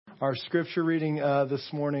Our scripture reading this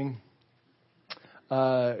morning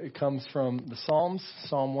it comes from the Psalms,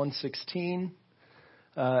 Psalm 116.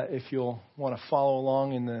 If you'll want to follow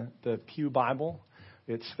along in the Pew Bible,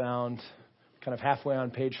 it's found kind of halfway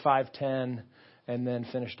on page 510 and then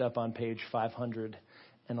finished up on page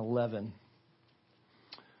 511.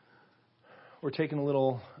 We're taking a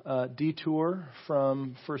little detour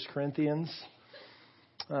from 1 Corinthians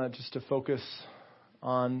just to focus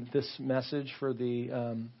on this message for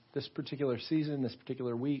this particular season, this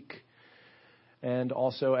particular week, and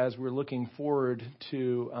also as we're looking forward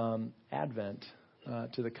to Advent,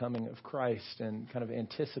 to the coming of Christ, and kind of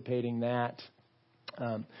anticipating that.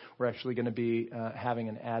 We're actually going to be having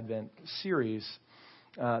an Advent series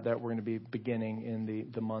that we're going to be beginning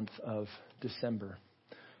in the month of December.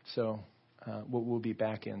 So we'll be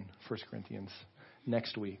back in 1 Corinthians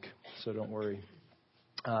next week, so don't worry.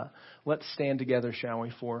 Let's stand together, shall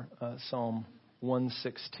we, for Psalm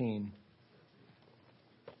 116.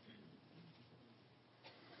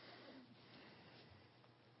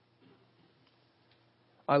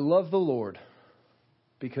 I love the Lord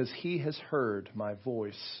because he has heard my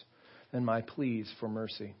voice and my pleas for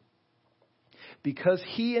mercy. Because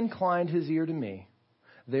he inclined his ear to me,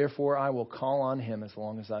 therefore I will call on him as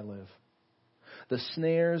long as I live. The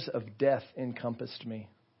snares of death encompassed me.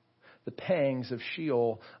 The pangs of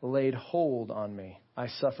Sheol laid hold on me. I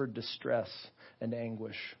suffered distress and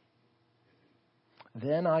anguish.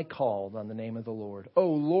 Then I called on the name of the Lord. O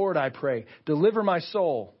Lord, I pray, deliver my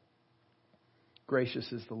soul.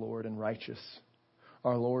 Gracious is the Lord and righteous.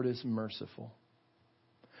 Our Lord is merciful.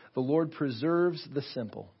 The Lord preserves the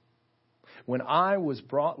simple. When I was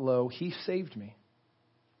brought low, he saved me.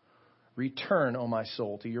 Return, O my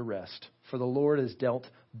soul, to your rest, for the Lord has dealt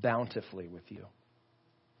bountifully with you.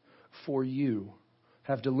 For you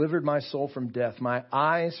have delivered my soul from death, my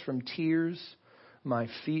eyes from tears, my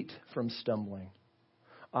feet from stumbling.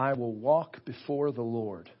 I will walk before the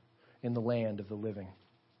Lord in the land of the living.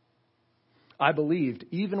 I believed,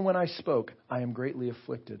 even when I spoke, I am greatly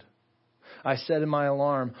afflicted. I said in my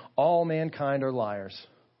alarm, all mankind are liars.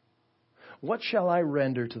 What shall I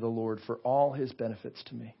render to the Lord for all his benefits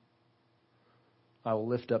to me? I will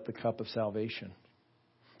lift up the cup of salvation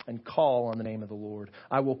and call on the name of the Lord.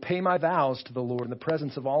 I will pay my vows to the Lord in the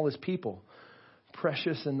presence of all his people.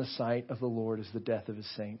 Precious in the sight of the Lord is the death of his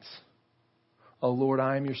saints. O Lord,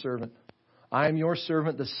 I am your servant. I am your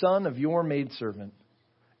servant, the son of your maidservant.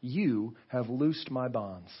 You have loosed my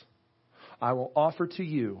bonds. I will offer to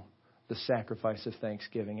you the sacrifice of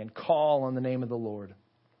thanksgiving and call on the name of the Lord.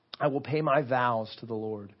 I will pay my vows to the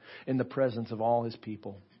Lord in the presence of all his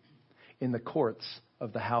people, in the courts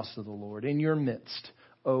of the house of the Lord, in your midst,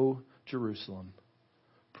 O Jerusalem.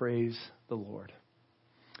 Praise the Lord.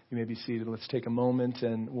 You may be seated. Let's take a moment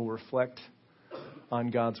and we'll reflect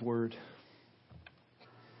on God's word.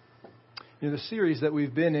 The series that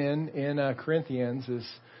we've been in Corinthians is,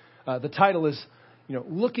 the title is,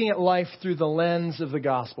 looking at life through the lens of the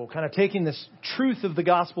gospel, kind of taking this truth of the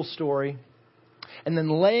gospel story and then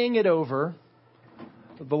laying it over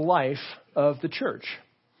the life of the church.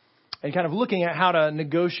 And kind of looking at how to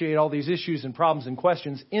negotiate all these issues and problems and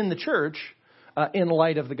questions in the church in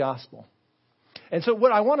light of the gospel. And so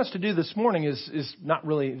what I want us to do this morning is not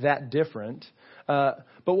really that different. But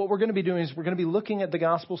what we're going to be doing is we're going to be looking at the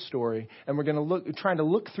gospel story, and we're going to trying to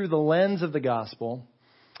look through the lens of the gospel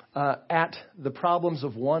at the problems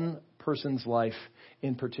of one person's life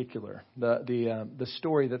in particular. The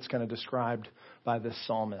story that's kind of described by this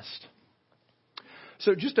psalmist.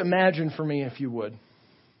 So just imagine for me, if you would.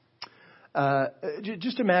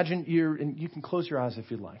 Just imagine and you can close your eyes if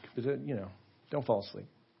you'd like, but don't fall asleep.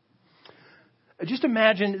 Just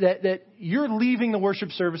imagine that you're leaving the worship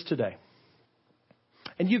service today.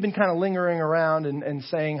 And you've been kind of lingering around and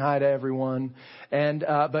saying hi to everyone.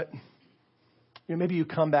 But maybe you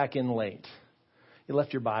come back in late. You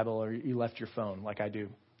left your Bible or you left your phone, like I do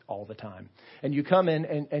all the time. And you come in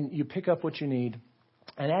and you pick up what you need.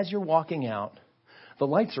 And as you're walking out, the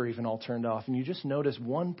lights are even all turned off. And you just notice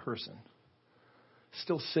one person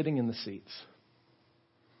still sitting in the seats.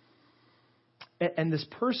 And this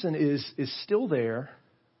person is still there,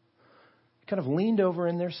 kind of leaned over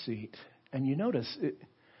in their seat. And you notice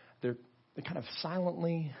they're kind of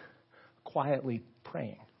silently, quietly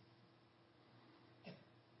praying.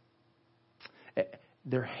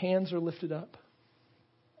 Their hands are lifted up.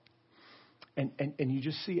 And you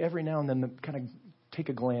just see every now and then them kind of take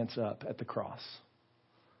a glance up at the cross.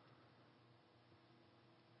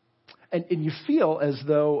 And you feel as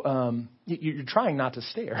though you're trying not to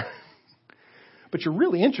stare. But you're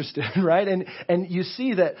really interested, right? And you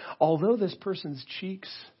see that although this person's cheeks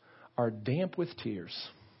are damp with tears,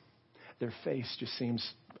 their face just seems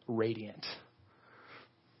radiant.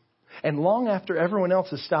 And long after everyone else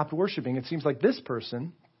has stopped worshiping, it seems like this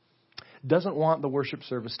person doesn't want the worship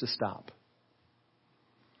service to stop.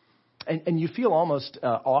 And you feel almost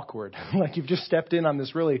awkward, like you've just stepped in on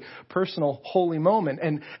this really personal, holy moment,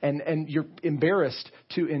 and you're embarrassed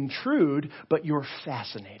to intrude, but you're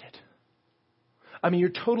fascinated. I mean, you're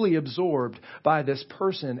totally absorbed by this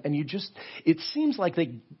person, and it seems like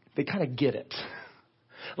they kind of get it.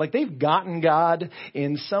 Like they've gotten God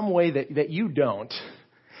in some way that you don't,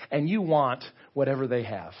 and you want whatever they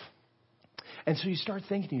have. And so you start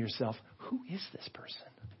thinking to yourself, who is this person?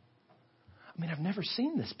 I mean, I've never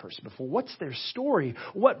seen this person before. What's their story?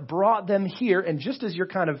 What brought them here? And just as you're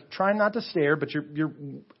kind of trying not to stare, but you're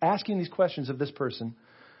asking these questions of this person,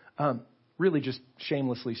 really just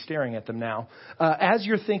shamelessly staring at them now. As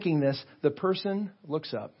you're thinking this, the person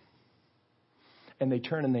looks up and they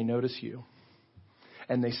turn and they notice you.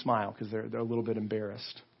 And they smile because they're a little bit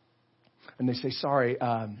embarrassed. And they say, sorry,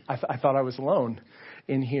 I thought I was alone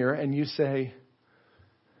in here. And you say,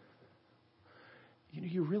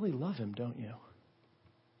 you really love him, don't you?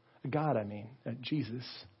 God, I mean, Jesus.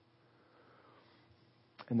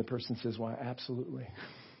 And the person says, why, absolutely.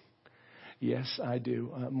 Yes, I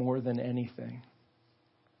do, more than anything.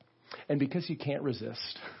 And because you can't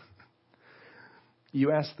resist,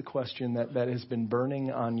 you ask the question that has been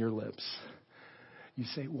burning on your lips. You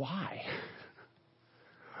say, why?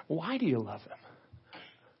 Why do you love him?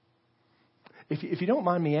 If you don't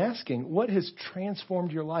mind me asking, what has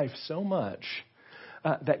transformed your life so much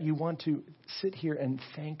that you want to sit here and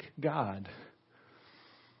thank God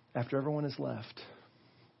after everyone has left?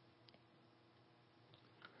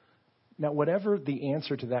 Now, whatever the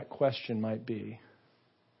answer to that question might be,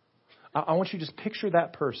 I want you to just picture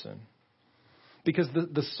that person. Because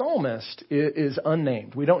the psalmist is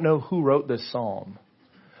unnamed. We don't know who wrote this psalm.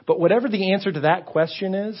 But whatever the answer to that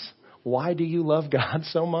question is, why do you love God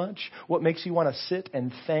so much? What makes you want to sit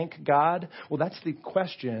and thank God? Well, that's the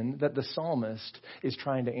question that the psalmist is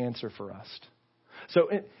trying to answer for us. So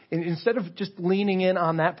instead of just leaning in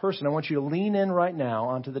on that person, I want you to lean in right now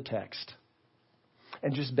onto the text.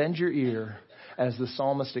 And just bend your ear as the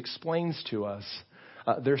psalmist explains to us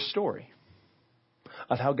their story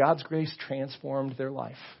of how God's grace transformed their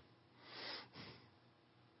life.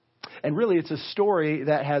 And really, it's a story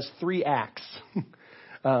that has 3 acts,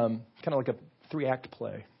 kind of like a 3-act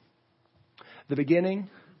play. The beginning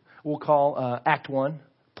we'll call Act 1,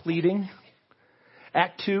 pleading.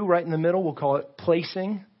 Act 2, right in the middle, we'll call it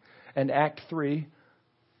placing. And Act 3,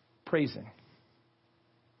 praising.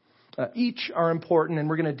 Each are important, and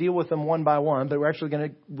we're going to deal with them one by one, but we're actually going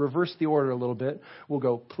to reverse the order a little bit. We'll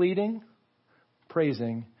go pleading,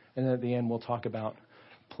 praising, and then at the end we'll talk about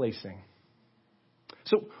placing.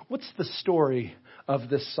 So what's the story of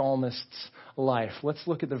this psalmist's life? Let's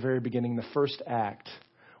look at the very beginning, the first act,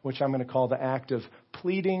 which I'm going to call the act of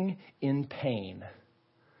pleading in pain.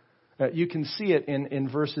 You can see it in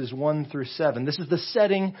verses 1 through 7. This is the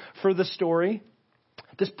setting for the story.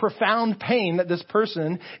 This profound pain that this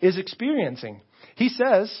person is experiencing. He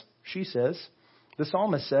says, she says, the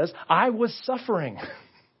psalmist says, I was suffering.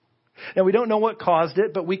 Now, we don't know what caused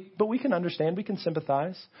it, but we can understand. We can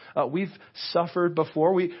sympathize. We've suffered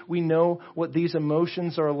before. We know what these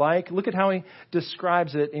emotions are like. Look at how he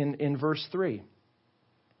describes it in verse 3.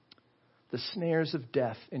 The snares of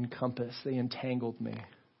death encompass. They entangled me.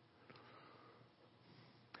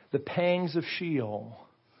 The pangs of Sheol,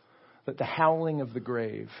 the howling of the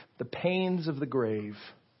grave, the pains of the grave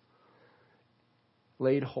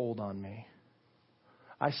laid hold on me.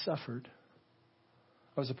 I suffered.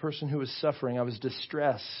 I was a person who was suffering. I was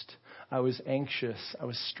distressed. I was anxious. I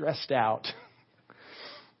was stressed out.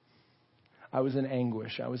 I was in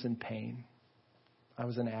anguish. I was in pain. I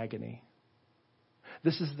was in agony.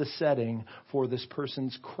 This is the setting for this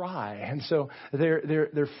person's cry. And so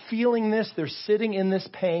they're feeling this. They're sitting in this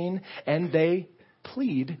pain, and they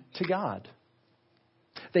plead to God.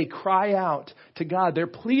 They cry out to God. They're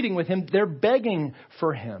pleading with him. They're begging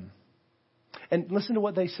for him. And listen to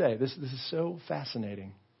what they say. This is so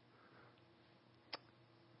fascinating.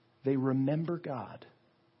 They remember God.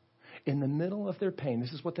 In the middle of their pain,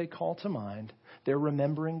 this is what they call to mind. They're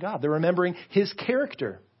remembering God. They're remembering his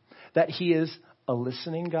character, that he is a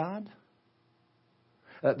listening God.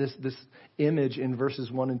 This image in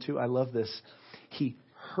verses 1 and 2, I love this. He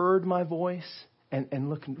heard my voice. And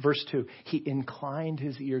look, verse 2, he inclined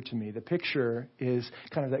his ear to me. The picture is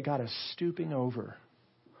kind of that God is stooping over,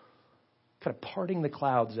 kind of parting the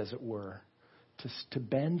clouds, as it were, to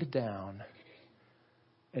bend down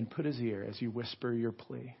and put his ear as you whisper your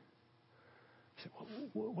plea. You say,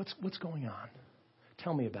 what's going on?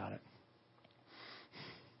 Tell me about it.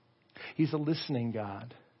 He's a listening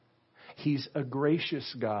God. He's a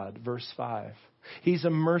gracious God, verse 5. He's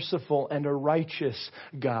a merciful and a righteous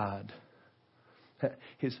God.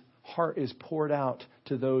 His heart is poured out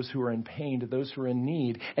to those who are in pain, to those who are in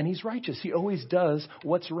need. And He's righteous. He always does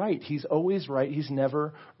what's right. He's always right. He's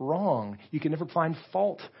never wrong. You can never find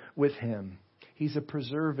fault with Him. He's a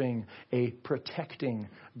preserving, a protecting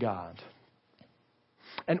God.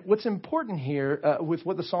 And what's important here with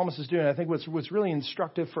what the psalmist is doing, I think what's really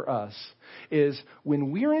instructive for us is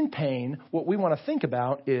when we're in pain, what we want to think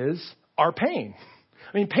about is our pain.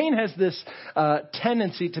 I mean, pain has this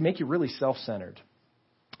tendency to make you really self-centered.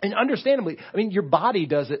 And understandably, I mean, your body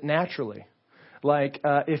does it naturally. Like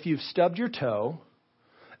if you've stubbed your toe,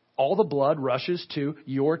 all the blood rushes to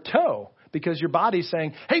your toe. Because your body's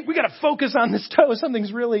saying, hey, we got to focus on this toe.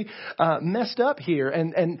 Something's really messed up here.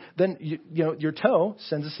 And then, your toe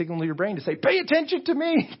sends a signal to your brain to say, pay attention to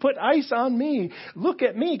me. Put ice on me. Look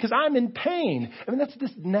at me because I'm in pain. I mean, that's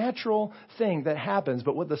this natural thing that happens.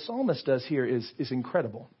 But what the psalmist does here is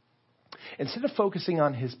incredible. Instead of focusing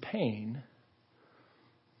on his pain,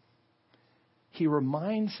 he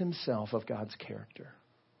reminds himself of God's character.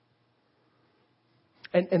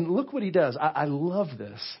 And look what he does. I love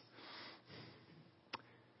this.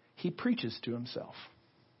 He preaches to himself.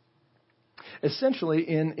 Essentially,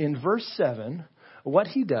 in verse 7, what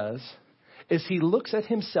he does is he looks at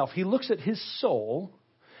himself. He looks at his soul,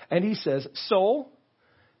 and he says, soul,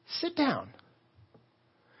 sit down.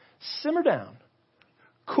 Simmer down.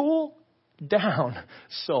 Cool down,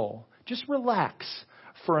 soul. Just relax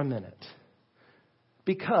for a minute.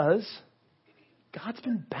 Because God's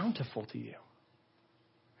been bountiful to you.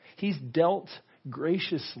 He's dealt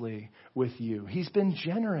graciously with you. He's been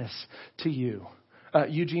generous to you.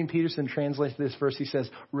 Eugene Peterson translates this verse. He says,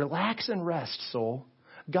 relax and rest, soul.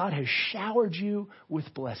 God has showered you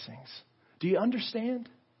with blessings. Do you understand?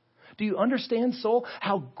 Do you understand, soul,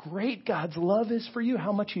 how great God's love is for you?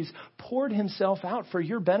 How much He's poured Himself out for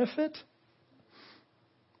your benefit?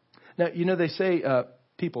 Now, they say,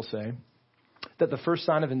 people say, that the first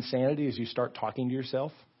sign of insanity is you start talking to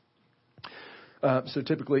yourself. So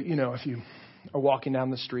typically, if you are walking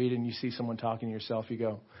down the street and you see someone talking to yourself, you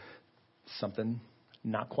go, something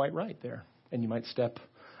not quite right there. And you might step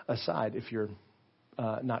aside if you're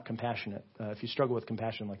not compassionate. If you struggle with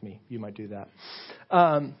compassion like me, you might do that.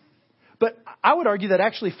 But I would argue that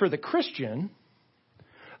actually for the Christian,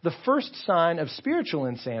 the first sign of spiritual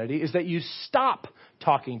insanity is that you stop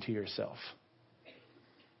talking to yourself.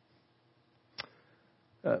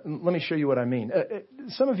 Let me show you what I mean.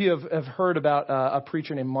 Some of you have heard about a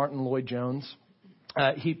preacher named Martin Lloyd-Jones.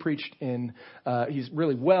 He preached he's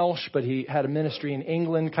really Welsh, but he had a ministry in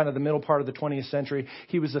England, kind of the middle part of the 20th century.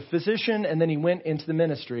 He was a physician, and then he went into the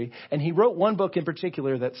ministry. And he wrote one book in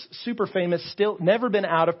particular that's super famous, still never been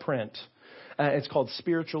out of print. It's called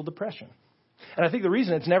Spiritual Depression. And I think the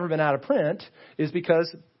reason it's never been out of print is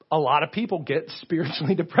because a lot of people get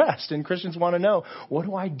spiritually depressed, and Christians want to know, what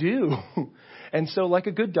do I do? And so, like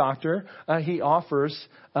a good doctor, he offers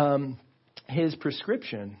his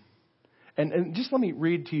prescription. And just let me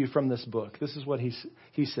read to you from this book. This is what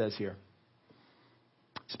he says here.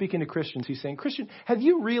 Speaking to Christians, he's saying, Christian, have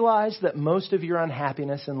you realized that most of your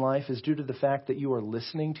unhappiness in life is due to the fact that you are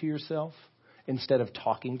listening to yourself instead of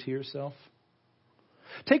talking to yourself?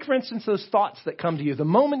 Take, for instance, those thoughts that come to you the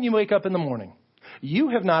moment you wake up in the morning. You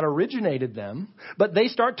have not originated them, but they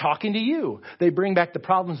start talking to you. They bring back the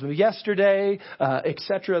problems of yesterday,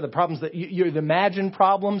 etc., the problems that you imagine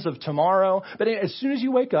problems of tomorrow. But as soon as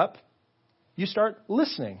you wake up, you start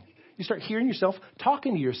listening. You start hearing yourself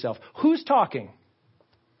talking to yourself. Who's talking?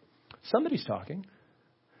 Somebody's talking.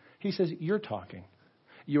 He says, you're talking.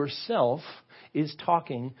 Yourself is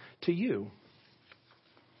talking to you.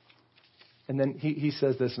 And then he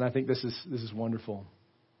says this, and I think this is wonderful.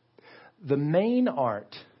 The main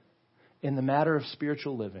art in the matter of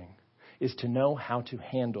spiritual living is to know how to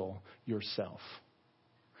handle yourself.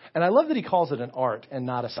 And I love that he calls it an art and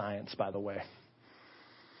not a science, by the way.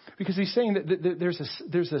 Because he's saying that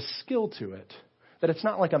there's a skill to it. That it's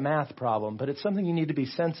not like a math problem, but it's something you need to be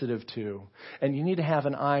sensitive to. And you need to have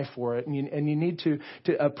an eye for it. And you need to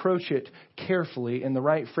approach it carefully in the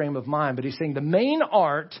right frame of mind. But he's saying the main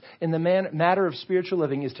art in the matter of spiritual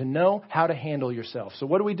living is to know how to handle yourself. So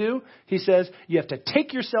what do? He says you have to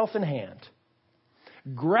take yourself in hand.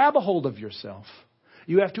 Grab a hold of yourself.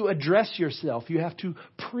 You have to address yourself. You have to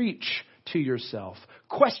preach to yourself.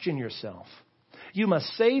 Question yourself. You must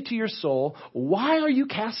say to your soul, why are you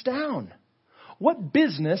cast down? What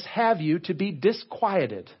business have you to be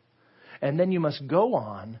disquieted? And then you must go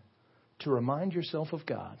on to remind yourself of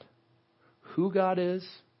God, who God is,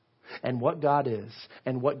 and what God is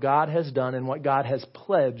and what God has done and what God has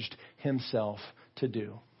pledged himself to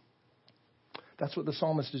do. That's what the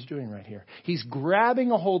psalmist is doing right here. He's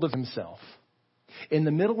grabbing a hold of himself in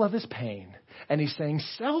the middle of his pain, and he's saying,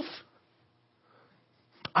 self,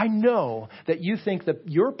 I know that you think that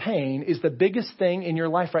your pain is the biggest thing in your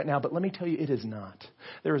life right now, but let me tell you, it is not.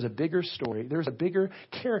 There is a bigger story. There's a bigger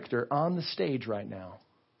character on the stage right now.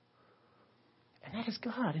 And that is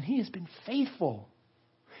God, and he has been faithful.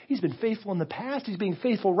 He's been faithful in the past. He's being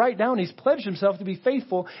faithful right now, and he's pledged himself to be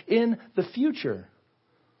faithful in the future.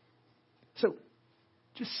 So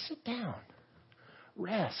just sit down,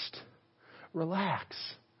 rest, relax,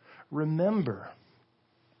 remember.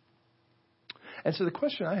 And so the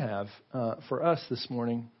question I have for us this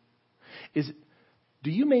morning is, do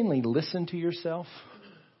you mainly listen to yourself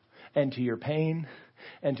and to your pain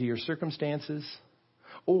and to your circumstances?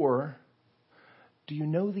 Or do you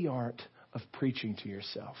know the art of preaching to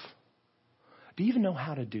yourself? Do you even know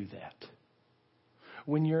how to do that?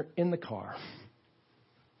 When you're in the car,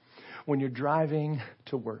 when you're driving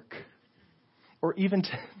to work, or even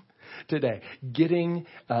today, getting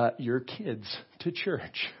your kids to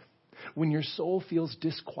church, when your soul feels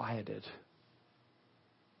disquieted,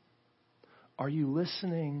 are you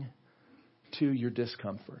listening to your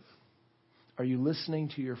discomfort? Are you listening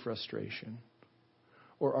to your frustration?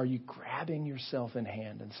 Or are you grabbing yourself in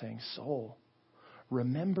hand and saying, soul,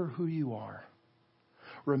 remember who you are.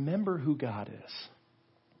 Remember who God is.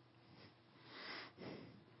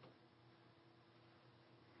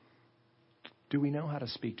 Do we know how to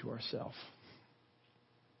speak to ourselves?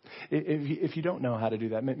 If you don't know how to do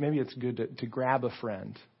that, maybe it's good to grab a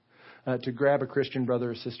friend, to grab a Christian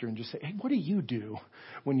brother or sister and just say, hey, what do you do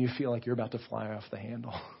when you feel like you're about to fly off the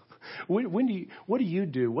handle? What do you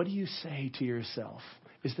do? What do you say to yourself?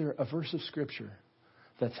 Is there a verse of Scripture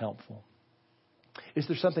that's helpful? Is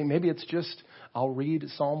there something, maybe it's just, I'll read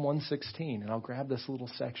Psalm 116 and I'll grab this little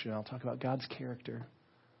section and I'll talk about God's character.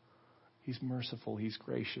 He's merciful. He's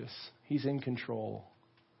gracious. He's in control.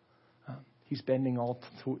 He's bending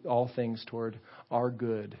all things toward our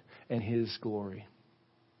good and his glory.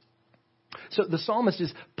 So the psalmist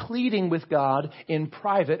is pleading with God in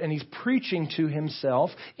private, and he's preaching to himself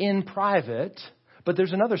in private. But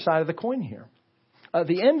there's another side of the coin here.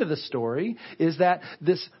 The end of the story is that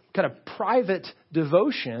this kind of private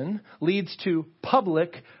devotion leads to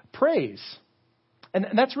public praise. And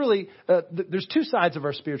that's really, there's two sides of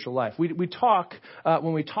our spiritual life. We talk,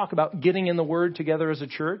 when we talk about getting in the Word together as a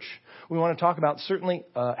church, we want to talk about certainly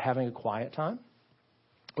having a quiet time,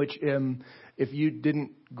 which if you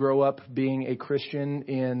didn't grow up being a Christian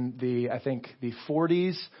in the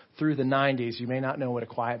 40s through the 90s, you may not know what a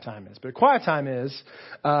quiet time is. But a quiet time is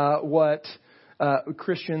what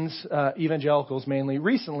Christians, evangelicals mainly,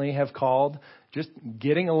 recently have called just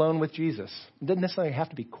getting alone with Jesus. It doesn't necessarily have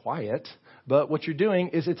to be quiet, but what you're doing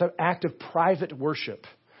is it's an act of private worship.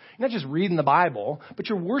 You're not just reading the Bible, but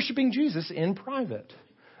you're worshiping Jesus in private.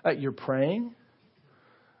 You're praying,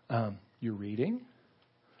 you're reading,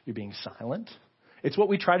 you're being silent. It's what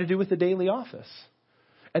we try to do with the daily office.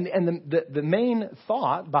 And the main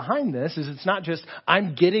thought behind this is it's not just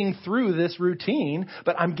I'm getting through this routine,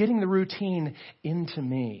 but I'm getting the routine into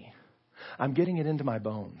me. I'm getting it into my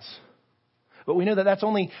bones. But we know that that's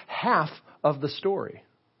only half of the story.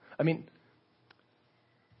 I mean,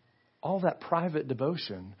 all that private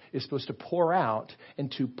devotion is supposed to pour out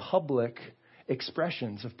into public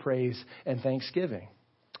expressions of praise and thanksgiving.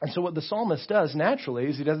 And so what the psalmist does naturally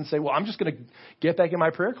is he doesn't say, well, I'm just going to get back in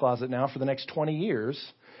my prayer closet now for the next 20 years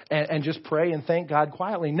and just pray and thank God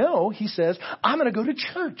quietly. No, he says, I'm going to go to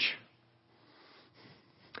church.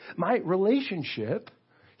 My relationship,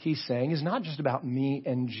 he's saying, is not just about me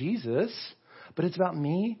and Jesus, but it's about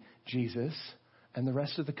me, Jesus, and the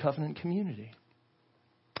rest of the covenant community.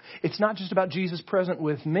 It's not just about Jesus present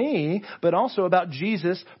with me, but also about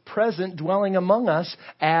Jesus present dwelling among us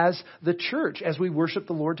as the church, as we worship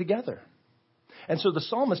the Lord together. And so the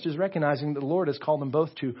psalmist is recognizing that the Lord has called them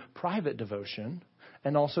both to private devotion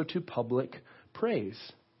and also to public praise.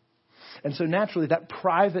 And so naturally that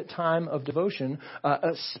private time of devotion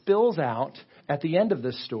spills out at the end of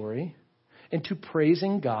this story into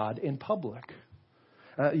praising God in public.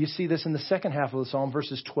 You see this in the second half of the psalm,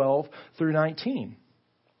 verses 12 through 19.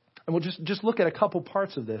 And we'll just look at a couple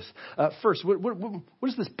parts of this. First, what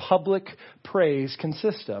does this public praise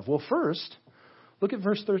consist of? Well, first, look at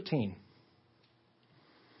verse 13.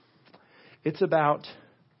 It's about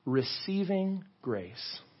receiving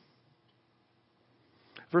grace.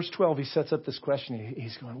 Verse 12, he sets up this question.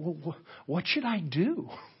 He's going, well, what should I do?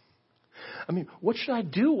 I mean, what should I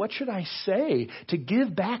do? What should I say to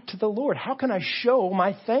give back to the Lord? How can I show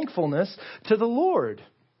my thankfulness to the Lord?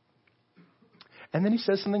 And then he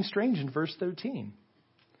says something strange in verse 13.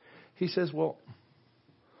 He says, well,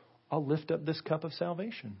 I'll lift up this cup of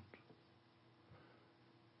salvation.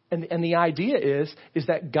 And the idea is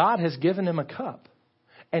that God has given him a cup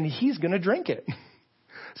and he's going to drink it.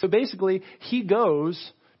 So basically, he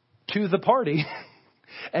goes to the party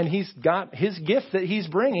and he's got his gift that he's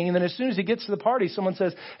bringing. And then as soon as he gets to the party, someone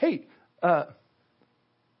says, hey, I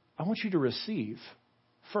want you to receive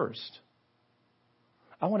first.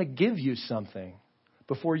 I want to give you something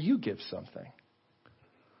before you give something.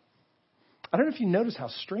 I don't know if you notice how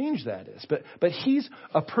strange that is, but he's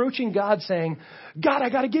approaching God saying, God, I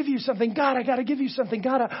got to give you something. God, I got to give you something.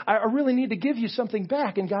 God, I really need to give you something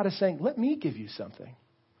back. And God is saying, let me give you something.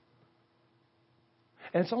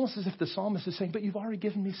 And it's almost as if the psalmist is saying, but you've already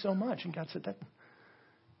given me so much. And God said,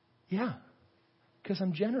 yeah, because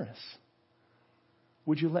I'm generous.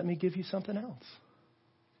 Would you let me give you something else?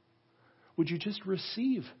 Would you just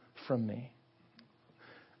receive from me?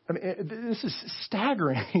 I mean, this is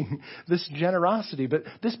staggering, this generosity. But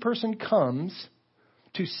this person comes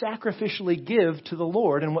to sacrificially give to the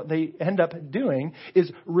Lord. And what they end up doing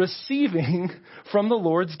is receiving from the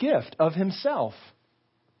Lord's gift of himself.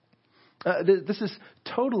 This is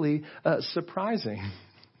totally surprising.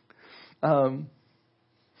 And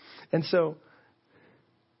so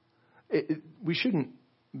we shouldn't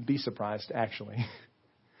be surprised, actually.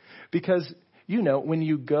 Because, you know, when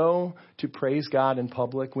you go to praise God in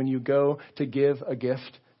public, when you go to give a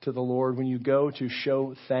gift to the Lord, when you go to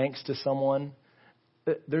show thanks to someone,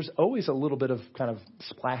 there's always a little bit of kind of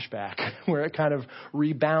splashback where it kind of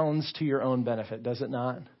rebounds to your own benefit, does it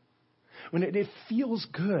not? When it feels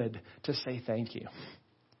good to say thank you.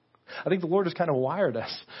 I think the Lord has kind of wired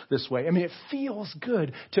us this way. I mean, it feels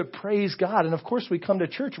good to praise God. And of course, we come to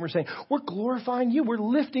church and we're saying, we're glorifying you. We're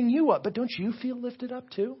lifting you up. But don't you feel lifted up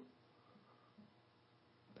too?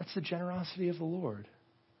 That's the generosity of the Lord.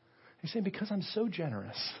 He's saying, because I'm so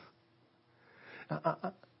generous,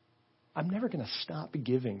 I'm never going to stop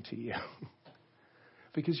giving to you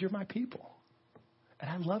because you're my people. And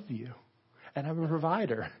I love you. And I'm a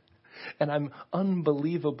provider. And I'm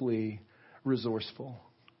unbelievably resourceful.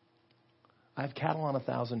 I have cattle on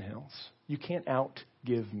 1,000 hills. You can't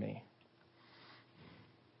outgive me.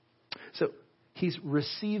 So he's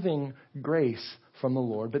receiving grace from the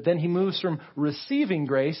Lord, but then he moves from receiving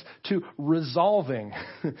grace to resolving.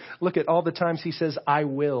 Look at all the times he says, I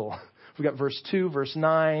will. We've got verse 2, verse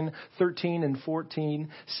 9, 13 and 14,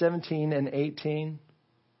 17 and 18.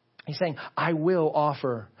 He's saying, I will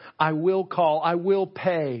offer. I will call. I will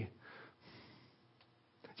pay.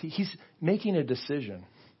 He's making a decision.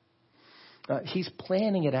 He's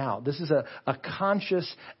planning it out. This is a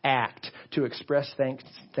conscious act to express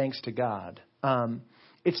thanks to God.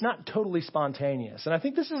 It's not totally spontaneous. And I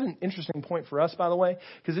think this is an interesting point for us, by the way,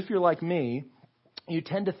 because if you're like me, you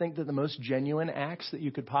tend to think that the most genuine acts that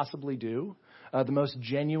you could possibly do, the most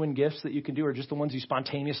genuine gifts that you can do are just the ones you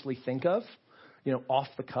spontaneously think of, you know, off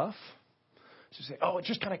the cuff. So you say, oh, it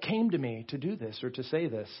just kind of came to me to do this or to say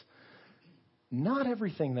this. Not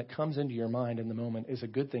everything that comes into your mind in the moment is a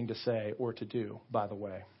good thing to say or to do, by the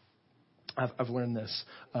way. I've learned this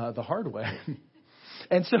the hard way.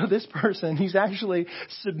 And so this person, he's actually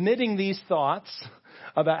submitting these thoughts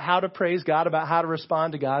about how to praise God, about how to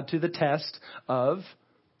respond to God to the test of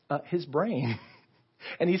his brain.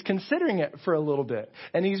 And he's considering it for a little bit.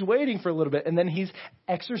 And he's waiting for a little bit. And then he's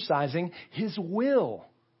exercising his will.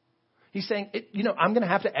 He's saying, I'm going to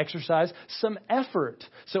have to exercise some effort.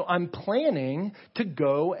 So I'm planning to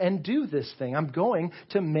go and do this thing. I'm going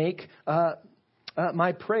to make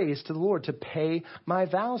my praise to the Lord, to pay my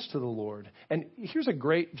vows to the Lord. And here's a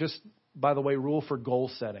great, just by the way, rule for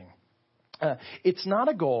goal setting. It's not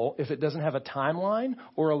a goal if it doesn't have a timeline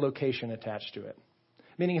or a location attached to it.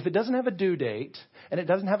 Meaning if it doesn't have a due date and it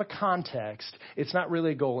doesn't have a context, it's not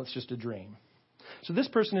really a goal, it's just a dream. So this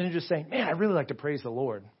person isn't just saying, man, I really like to praise the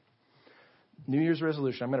Lord. New Year's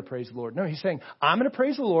resolution, I'm going to praise the Lord. No, he's saying, I'm going to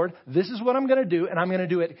praise the Lord. This is what I'm going to do. And I'm going to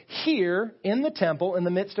do it here in the temple in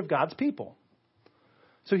the midst of God's people.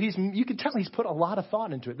 So you can tell he's put a lot of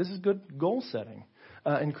thought into it. This is good goal setting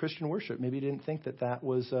in Christian worship. Maybe you didn't think that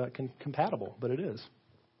was compatible, but it is.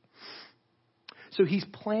 So he's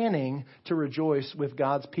planning to rejoice with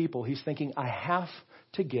God's people. He's thinking, I have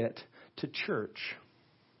to get to church.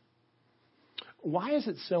 Why is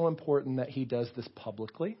it so important that he does this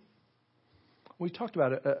publicly? We talked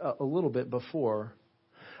about it a little bit before,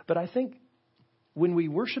 but I think when we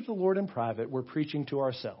worship the Lord in private, we're preaching to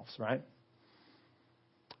ourselves, right?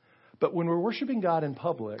 But when we're worshiping God in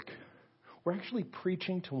public, we're actually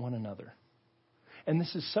preaching to one another. And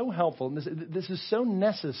this is so helpful. And this is so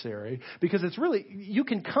necessary because it's really, you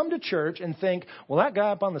can come to church and think, well, that guy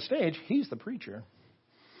up on the stage, he's the preacher.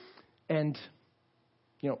 And,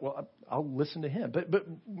 well, I'll listen to him. But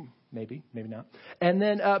maybe not. And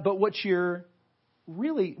then, but what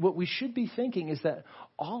we should be thinking is that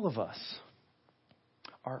all of us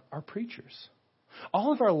are preachers.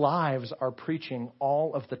 All of our lives are preaching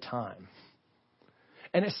all of the time.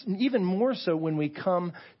 And it's even more so when we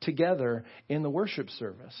come together in the worship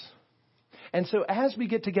service. And so as we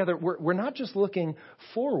get together, we're not just looking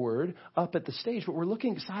forward up at the stage, but we're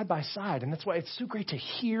looking side by side. And that's why it's so great to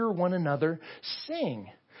hear one another sing,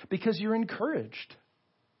 because you're encouraged.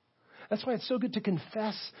 That's why it's so good to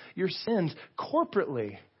confess your sins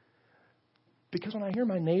corporately. Because when I hear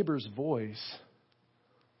my neighbor's voice,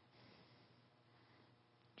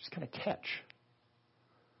 just kind of catch,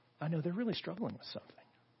 I know they're really struggling with something.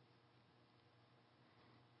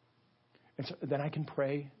 And so then I can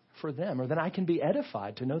pray for them, or then I can be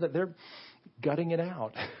edified to know that they're gutting it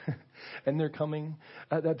out and they're coming,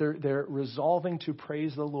 that they're resolving to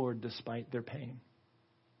praise the Lord despite their pain.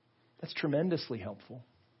 That's tremendously helpful.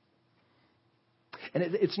 And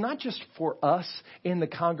it's not just for us in the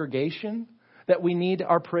congregation that we need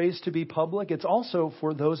our praise to be public. It's also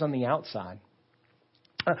for those on the outside.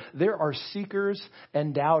 There are seekers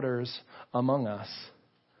and doubters among us,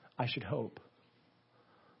 I should hope.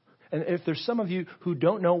 And if there's some of you who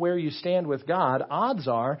don't know where you stand with God, odds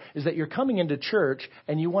are is that you're coming into church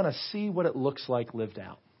and you want to see what it looks like lived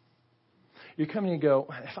out. You're coming and go,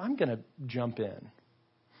 if I'm going to jump in,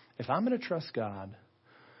 if I'm going to trust God,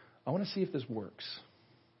 I want to see if this works.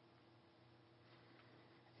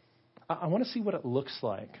 I want to see what it looks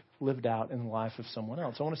like lived out in the life of someone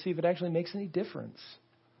else. I want to see if it actually makes any difference.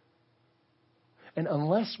 And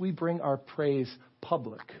unless we bring our praise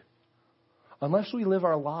public, unless we live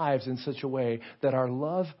our lives in such a way that our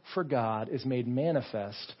love for God is made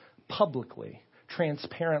manifest publicly,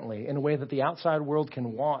 transparently, in a way that the outside world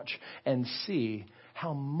can watch and see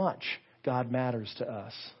how much God matters to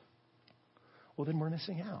us, well, then we're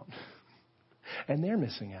missing out. And they're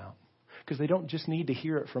missing out. Because they don't just need to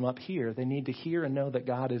hear it from up here. They need to hear and know that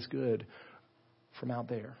God is good from out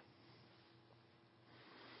there.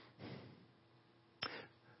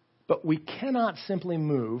 But we cannot simply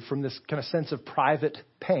move from this kind of sense of private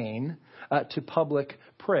pain to public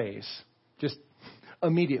praise just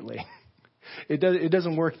immediately. It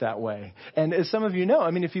doesn't work that way. And as some of you know,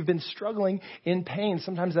 if you've been struggling in pain,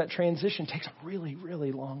 sometimes that transition takes a really,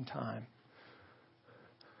 really long time.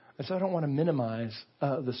 And so I don't want to minimize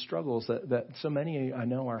the struggles that so many I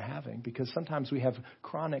know are having, because sometimes we have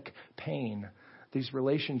chronic pain, these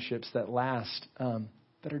relationships that last,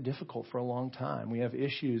 that are difficult for a long time. We have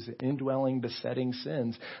issues, indwelling, besetting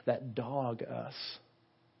sins that dog us.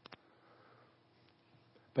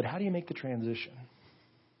 But how do you make the transition?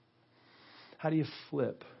 How do you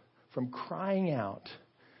flip from crying out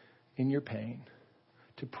in your pain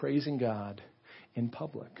to praising God in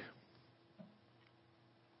public?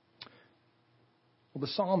 Well, the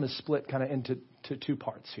psalm is split kind of into two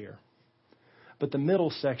parts here. But the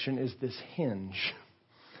middle section is this hinge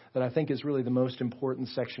that I think is really the most important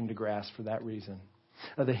section to grasp for that reason.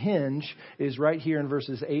 The hinge is right here in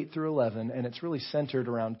verses 8 through 11, and it's really centered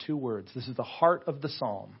around two words. This is the heart of the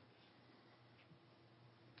psalm.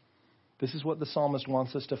 This is what the psalmist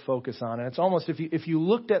wants us to focus on. And it's almost, if you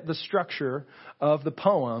looked at the structure of the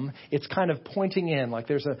poem, it's kind of pointing in. Like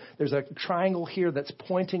there's a triangle here that's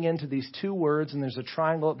pointing into these two words, and there's a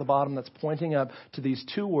triangle at the bottom that's pointing up to these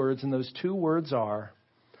two words. And those two words are,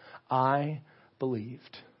 I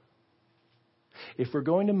believed. If we're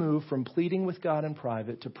going to move from pleading with God in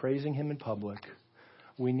private to praising Him in public,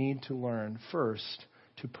 we need to learn first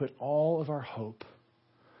to put all of our hope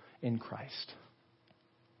in Christ.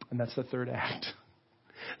 And that's the third act.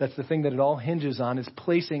 That's the thing that it all hinges on, is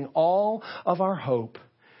placing all of our hope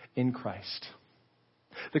in Christ.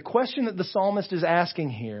 The question that the psalmist is asking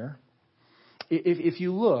here, if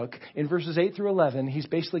you look in verses 8 through 11, he's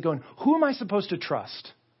basically going, who am I supposed to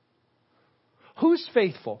trust? Who's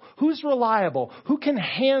faithful? Who's reliable? Who can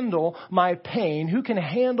handle my pain? Who can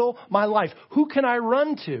handle my life? Who can I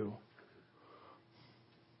run to?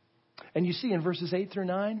 And you see in verses 8 through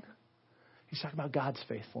 9, he's talking about God's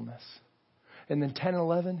faithfulness. And then 10 and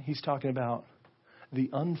 11, he's talking about the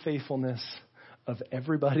unfaithfulness of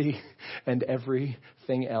everybody and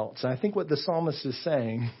everything else. And I think what the psalmist is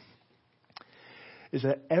saying is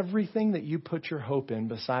that everything that you put your hope in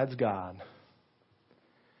besides God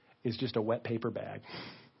is just a wet paper bag.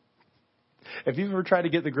 If you've ever tried to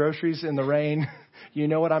get the groceries in the rain, you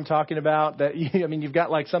know what I'm talking about. You've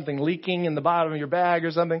got like something leaking in the bottom of your bag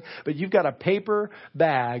or something, but you've got a paper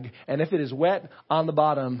bag, and if it is wet on the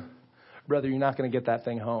bottom, brother, you're not going to get that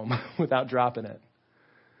thing home without dropping it.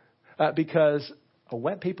 Because a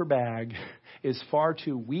wet paper bag is far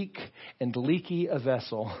too weak and leaky a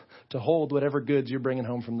vessel to hold whatever goods you're bringing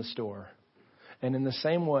home from the store. And in the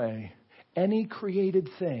same way, any created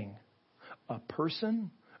thing, a person,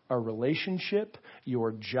 a relationship,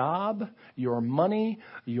 your job, your money,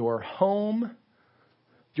 your home,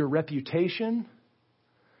 your reputation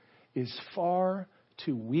is far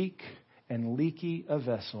too weak and leaky a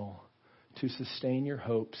vessel to sustain your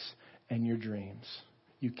hopes and your dreams.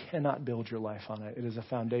 You cannot build your life on it. It is a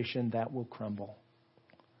foundation that will crumble.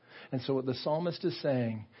 And so what the psalmist is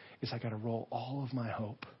saying is, I got to roll all of my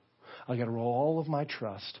hope, I got to roll all of my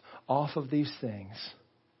trust off of these things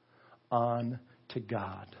on to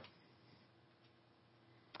God.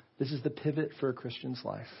 This is the pivot for a Christian's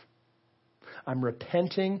life. I'm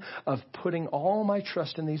repenting of putting all my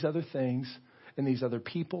trust in these other things, in these other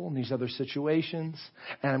people, in these other situations,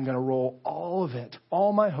 and I'm going to roll all of it,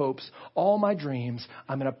 all my hopes, all my dreams.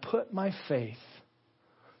 I'm going to put my faith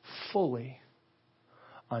fully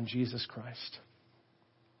on Jesus Christ.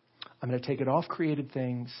 I'm going to take it off created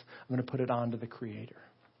things. I'm going to put it onto the Creator.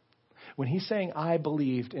 When he's saying, I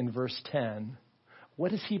believed in verse 10,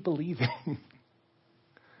 what is he believing?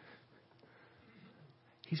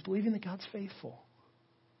 He's believing that God's faithful.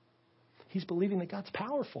 He's believing that God's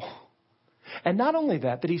powerful. And not only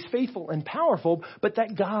that he's faithful and powerful, but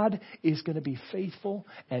that God is going to be faithful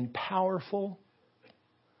and powerful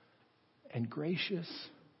and gracious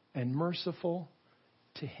and merciful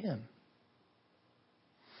to him.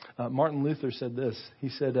 Martin Luther said this. He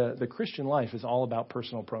said, the Christian life is all about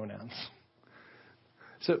personal pronouns.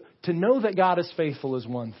 So to know that God is faithful is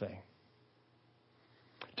one thing.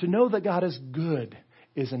 To know that God is good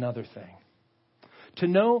is another thing. To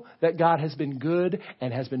know that God has been good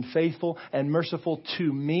and has been faithful and merciful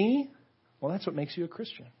to me, well, that's what makes you a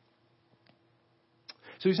Christian.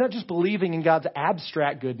 So he's not just believing in God's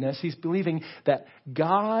abstract goodness. He's believing that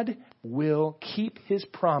God will keep his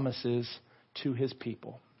promises to his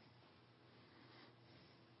people.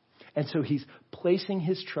 And so he's placing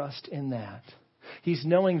his trust in that. He's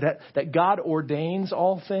knowing that God ordains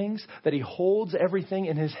all things, that he holds everything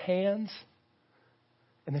in his hands.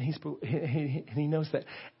 And then he knows that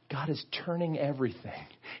God is turning everything.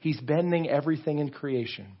 He's bending everything in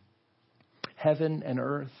creation. Heaven and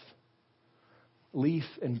earth, leaf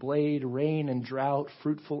and blade, rain and drought,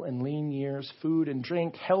 fruitful and lean years, food and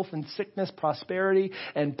drink, health and sickness, prosperity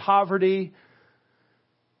and poverty.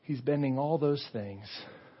 He's bending all those things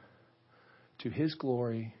to his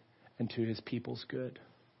glory and to his people's good.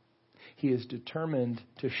 He is determined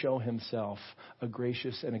to show himself a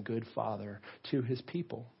gracious and a good father to his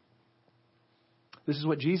people. This is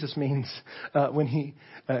what Jesus means when he,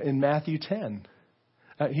 in Matthew 10,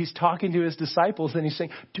 he's talking to his disciples and he's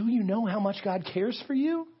saying, do you know how much God cares for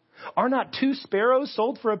you? Are not 2 sparrows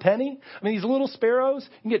sold for a penny? I mean, these little sparrows,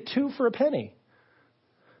 you can get 2 for a penny.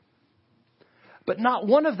 But not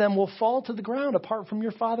one of them will fall to the ground apart from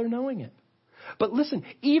your Father knowing it. But listen,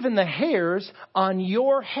 even the hairs on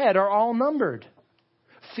your head are all numbered.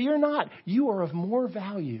 Fear not, you are of more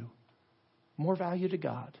value to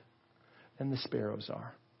God than the sparrows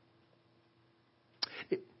are.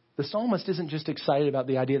 The psalmist isn't just excited about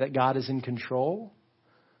the idea that God is in control,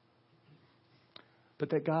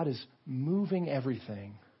 but that God is moving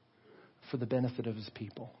everything for the benefit of his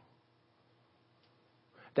people.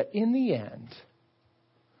 That in the end,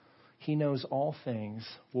 he knows all things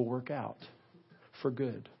will work out for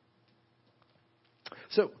good.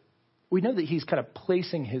 So we know that he's kind of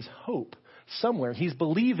placing his hope somewhere. He's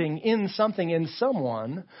believing in something, in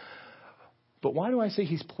someone. But why do I say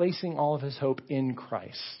he's placing all of his hope in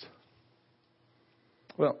Christ?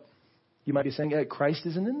 Well, you might be saying, Christ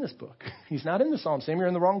isn't in this book. He's not in the Psalm. Sam, you're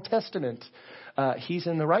in the wrong testament. He's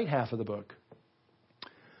in the right half of the book.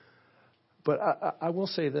 But I will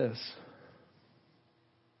say this.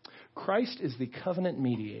 Christ is the covenant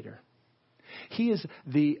mediator. He is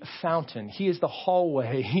the fountain. He is the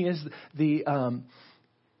hallway. He is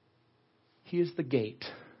the gate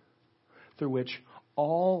through which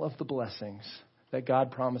all of the blessings that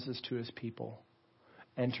God promises to his people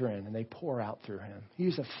enter in, and they pour out through him. He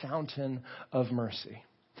is a fountain of mercy.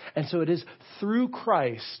 And so it is through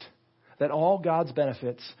Christ that all God's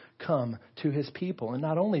benefits come to his people. And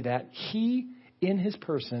not only that, he in his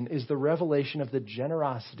person is the revelation of the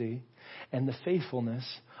generosity and the faithfulness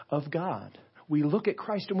of God. we look at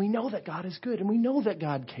Christ and we know that God is good and we know that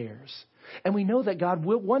God cares. And we know that God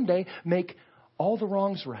will one day make all the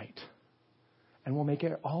wrongs right and will make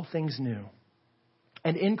all things new.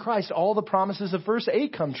 And in Christ, all the promises of verse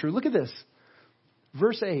 8 come true. Look at this.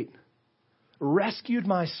 Verse 8, rescued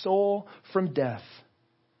my soul from death,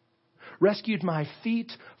 rescued my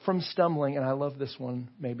feet from stumbling. And I love this one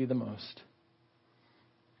maybe the most.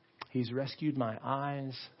 He's rescued my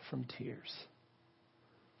eyes from tears.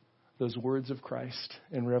 Those words of Christ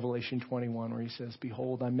in Revelation 21 where he says,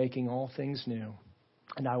 behold, I'm making all things new,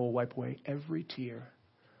 and I will wipe away every tear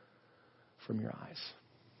from your eyes.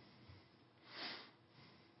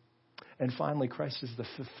 And finally, Christ is the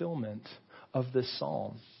fulfillment of this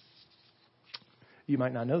psalm. You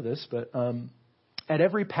might not know this, but at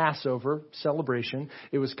every Passover celebration,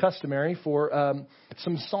 it was customary for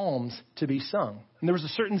some psalms to be sung. And there was a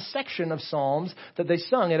certain section of psalms that they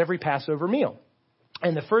sung at every Passover meal.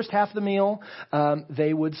 And the first half of the meal,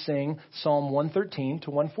 they would sing Psalm 113 to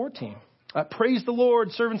 114. Praise the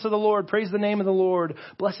Lord, servants of the Lord. Praise the name of the Lord.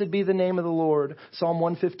 Blessed be the name of the Lord. Psalm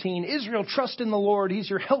 115. Israel, trust in the Lord. He's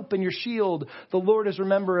your help and your shield. The Lord has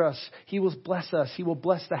remembered us. He will bless us. He will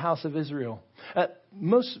bless the house of Israel.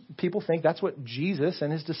 Most people think that's what Jesus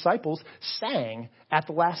and his disciples sang at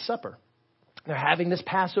the Last Supper. They're having this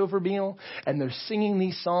Passover meal and they're singing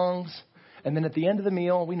these songs. And then at the end of the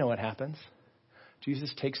meal, we know what happens.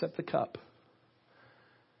 Jesus takes up the cup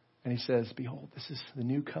and he says, behold, this is the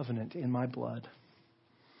new covenant in my blood.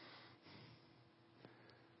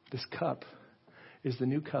 This cup is the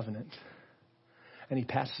new covenant. And he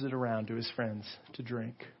passes it around to his friends to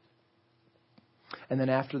drink. And then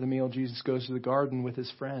after the meal, Jesus goes to the garden with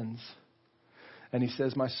his friends. And he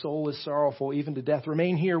says, my soul is sorrowful, even to death.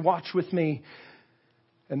 Remain here, watch with me.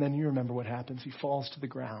 And then you remember what happens. He falls to the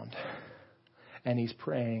ground and he's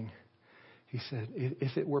praying. He said,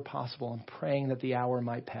 if it were possible, I'm praying that the hour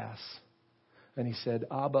might pass. And he said,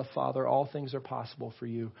 Abba, Father, all things are possible for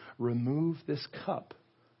you. Remove this cup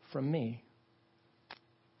from me.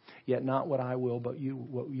 Yet not what I will, but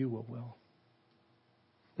what you will.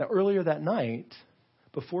 Now, earlier that night,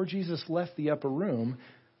 before Jesus left the upper room,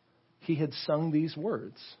 he had sung these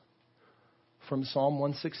words from Psalm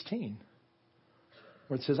 116,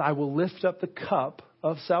 where it says, I will lift up the cup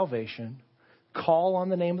of salvation, call on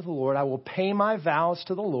the name of the Lord. I will pay my vows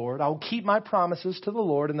to the Lord. I will keep my promises to the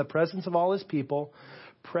Lord in the presence of all his people.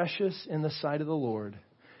 Precious in the sight of the Lord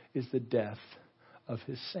is the death of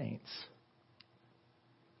his saints.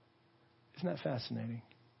 Isn't that fascinating?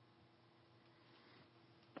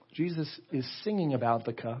 Jesus is singing about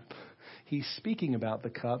the cup. He's speaking about the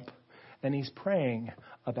cup. And he's praying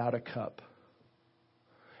about a cup.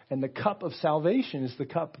 And the cup of salvation is the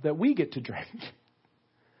cup that we get to drink.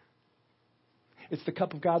 It's the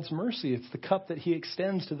cup of God's mercy. It's the cup that he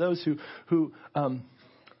extends to those who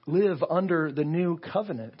live under the new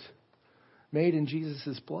covenant made in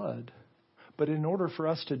Jesus' blood. But in order for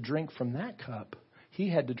us to drink from that cup, he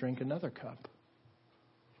had to drink another cup,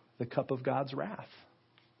 the cup of God's wrath.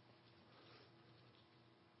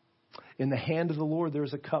 In the hand of the Lord,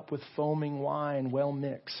 there's a cup with foaming wine well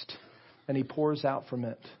mixed, and he pours out from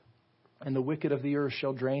it. And the wicked of the earth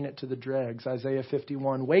shall drain it to the dregs. Isaiah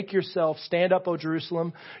 51. Wake yourself, stand up, O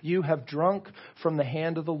Jerusalem. You have drunk from the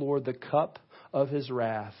hand of the Lord the cup of his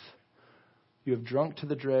wrath. You have drunk to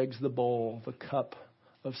the dregs the bowl, the cup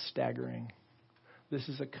of staggering. This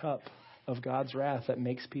is a cup of God's wrath that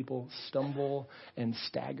makes people stumble and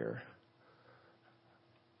stagger.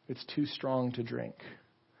 It's too strong to drink.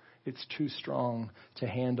 It's too strong to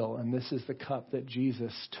handle. And this is the cup that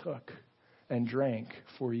Jesus took and drank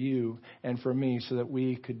for you and for me so that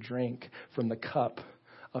we could drink from the cup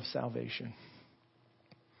of salvation.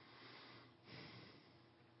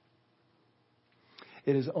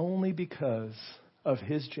 It is only because of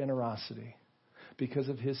his generosity, because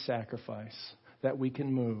of his sacrifice, that we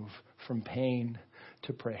can move from pain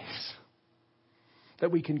to praise.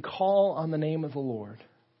 That we can call on the name of the Lord.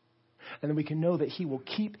 And then we can know that he will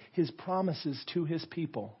keep his promises to his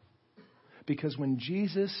people. Because when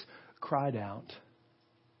Jesus cried out,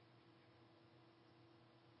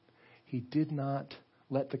 he did not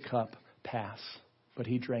let the cup pass, but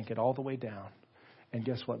he drank it all the way down. And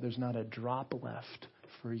guess what? There's not a drop left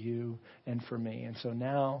for you and for me. And so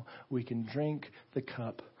now we can drink the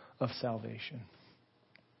cup of salvation.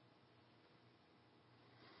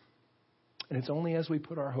 And it's only as we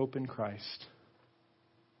put our hope in Christ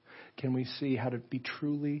can we see how to be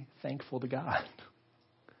truly thankful to God.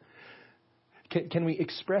 Can we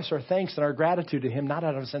express our thanks and our gratitude to him, not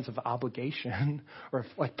out of a sense of obligation or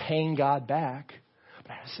like paying God back,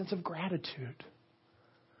 but out of a sense of gratitude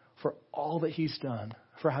for all that he's done,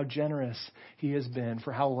 for how generous He has been,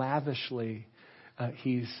 for how lavishly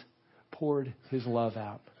He's poured His love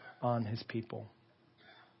out on His people.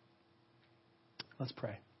 Let's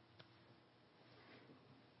pray.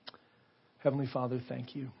 Heavenly Father,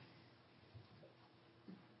 thank you.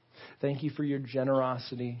 Thank you for your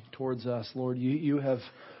generosity towards us, Lord. You have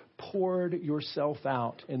poured yourself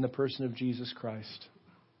out in the person of Jesus Christ.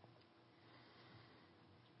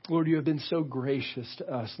 Lord, you have been so gracious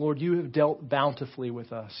to us. Lord, you have dealt bountifully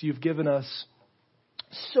with us. You've given us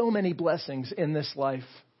so many blessings in this life.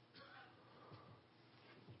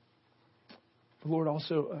 Lord,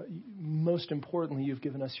 also, most importantly, you've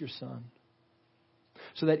given us your Son.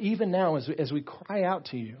 So that even now, as we cry out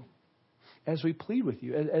to you, as we plead with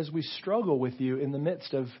you, as we struggle with you in the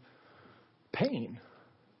midst of pain,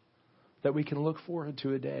 that we can look forward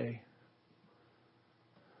to a day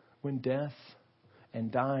when death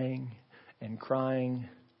and dying and crying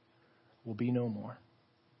will be no more.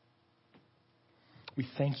 We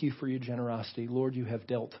thank you for your generosity. Lord, you have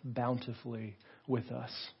dealt bountifully with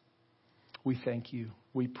us. We thank you.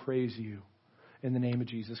 We praise you. In the name of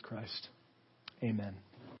Jesus Christ. Amen.